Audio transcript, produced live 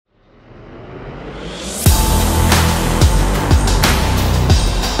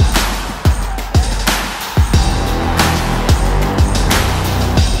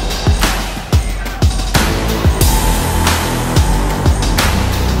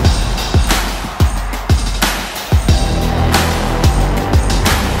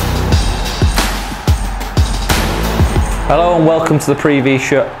Hello and welcome to the preview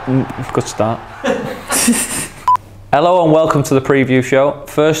show. Good start. Hello and welcome to the preview show.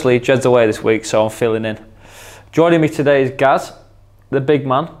 Firstly, Jed's away this week, so I'm filling in. Joining me today is Gaz, the big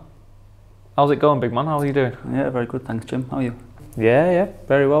man. How's it going, big man? How are you doing? Yeah, very good, thanks, Jim. How are you? Yeah,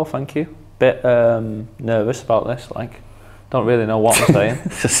 very well, thank you. Bit nervous about this, like, don't really know what I'm saying.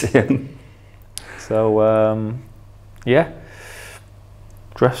 It's the same. So, yeah,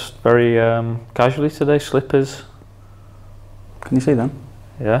 dressed very casually today, slippers. Can you see them?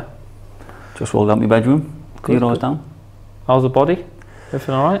 Yeah. Just rolled out my bedroom, heroes down. How's the body?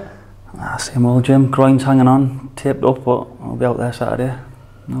 Everything alright? Same old, Jim. Groin's hanging on, taped up, but I'll be out there Saturday.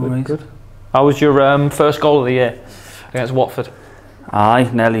 No worries. Good. How was your first goal of the year against Watford?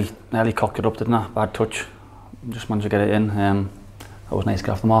 Aye, nearly cocked it up, didn't I? Bad touch. Just managed to get it in. That was nice to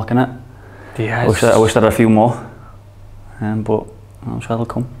get off the mark, innit? Yes. I wish I had a few more. But I'm sure they'll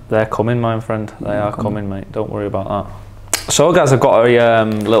come. They're coming, my friend. They are coming, mate. Don't worry about that. So, guys, I've got a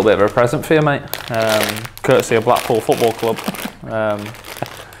little bit of a present for you, mate. Courtesy of Blackpool Football Club. A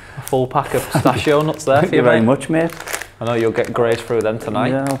full pack of pistachio nuts there for you, Thank you very much, mate. I know you'll get grazed through them tonight.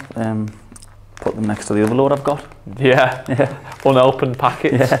 Yeah, put them next to the other load I've got. Yeah. Unopened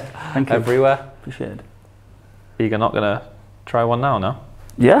packets. Yeah, thank you. Everywhere. Appreciate it. You're not going to try one now, no?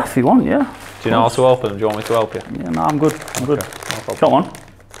 Yeah, if you want, yeah. Do you know how to open them? Do you want me to help you? Yeah, no, I'm good. I'm good. No Got one?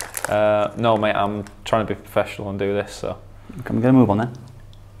 No, mate, I'm trying to be professional and do this, so. Can we get a move on then?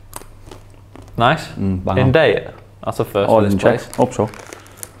 Nice. In date. That's the first Oh, for this place. Hope so.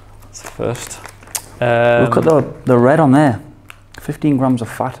 That's the first. Look at the red on there. 15 grams of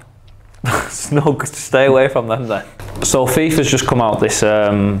fat. It's no good to stay away from them then. So FIFA's just come out this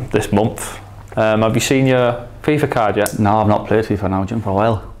this month. Have you seen your FIFA card yet? No, I've not played FIFA now, Jim, for a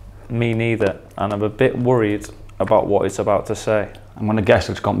while. Me neither, and I'm a bit worried about what it's about to say. I'm going to guess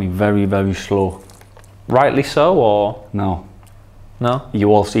it's got me very, very slow. Rightly so, or? No. No?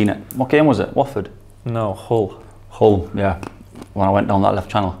 You all seen it. What game was it? Watford? No, Hull. Hull, yeah. When I went down that left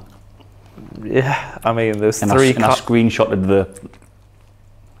channel. Yeah, I mean, there's and three... I screenshotted the...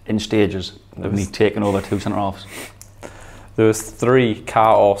 in stages of me taking over 2 centre-halves. There was 3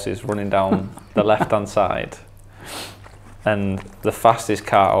 cart horses running down the left-hand side, and the fastest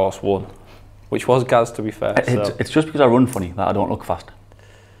cart horse won, which was Gaz, to be fair. It's just because I run funny that I don't look fast.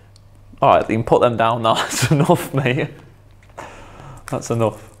 Alright, you can put them down now. That's enough, mate. That's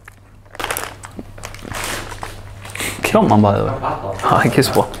enough. Jump man, by the way. I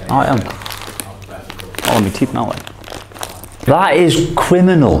guess what? I am. Oh, my teeth now, like. That is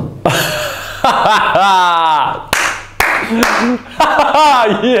criminal.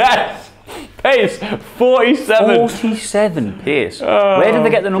 Yes! Pace 47. 47 pace. Oh, where did they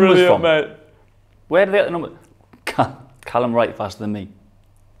get the numbers from? Mate. Where did they get the numbers? Callum Wright faster than me.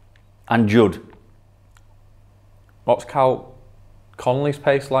 And Judd. What's Cal Connolly's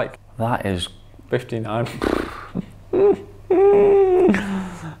pace like? That is 59.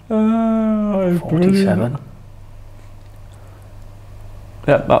 47.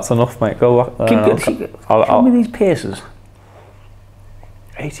 Yeah, that's enough, mate. Go back. Show me these paces.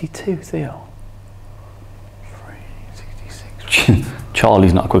 82, Theo. 366.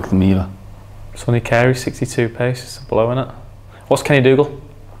 Charlie's not quicker than me either. Sonny Carey, 62 pace. It's blowing it. What's Kenny Dougal?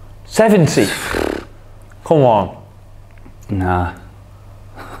 70. Come on. Nah.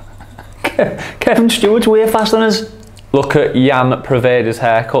 Kevin Stewart's way faster than us. Look at Jan Preveda's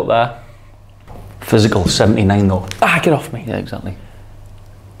haircut there. Physical, 79 though. Ah, get off me. Yeah, exactly.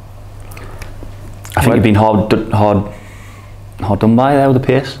 I think you've been hard done by there with the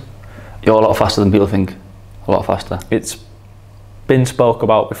pace. You're a lot faster than people think. A lot faster. It's been spoke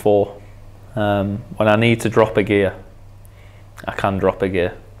about before. When I need to drop a gear, I can drop a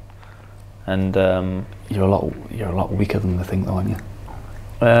gear. And you're a lot weaker than they think though, aren't you?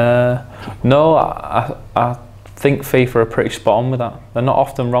 No, I think FIFA are pretty spot on with that. They're not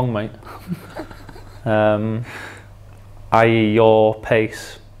often wrong, mate. I.e. your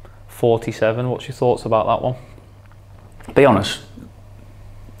pace 47. What's your thoughts about that one? Be honest.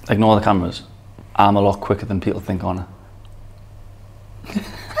 Ignore the cameras. I'm a lot quicker than people think, aren't I?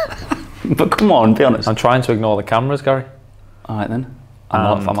 But come on, be honest. I'm trying to ignore the cameras, Gary. Alright then.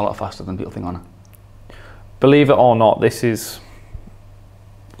 I'm a lot faster than people think, aren't I? Believe it or not, this is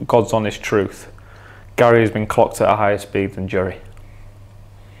God's honest truth. Gary has been clocked at a higher speed than Jerry.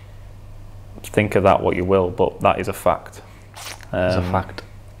 Think of that what you will, but that is a fact. It's a fact.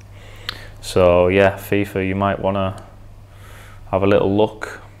 So yeah, FIFA, you might want to have a little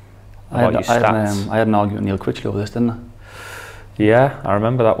look about your stats. I had an argument with Neil Critchley over this, didn't I? Yeah, I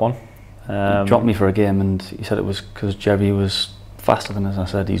remember that one. He dropped me for a game and he said it was because Jerry was faster than us. I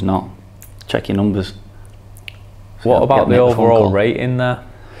said he's not. Check your numbers. What about the overall rating there?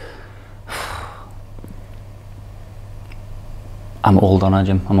 I'm old on it,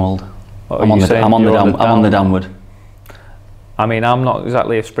 Jim. I'm old. I'm on the downward. I mean, I'm not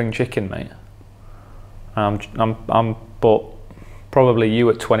exactly a spring chicken, mate. But probably you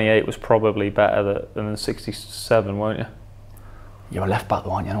at 28 was probably better than 67, weren't you? You're a left back,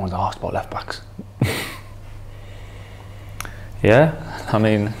 though, aren't you? No one's asked about left backs. Yeah, I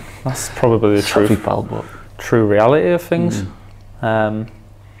mean, that's probably the true reality of things. But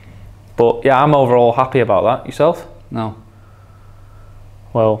yeah, I'm overall happy about that. Yourself? No.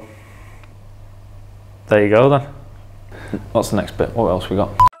 Well, there you go then. What's the next bit? What else we got?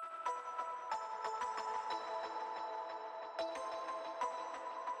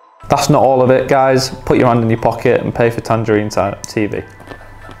 That's not all of it, guys. Put your hand in your pocket and pay for Tangerine TV.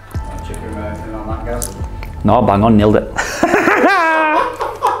 No, bang on, nailed it.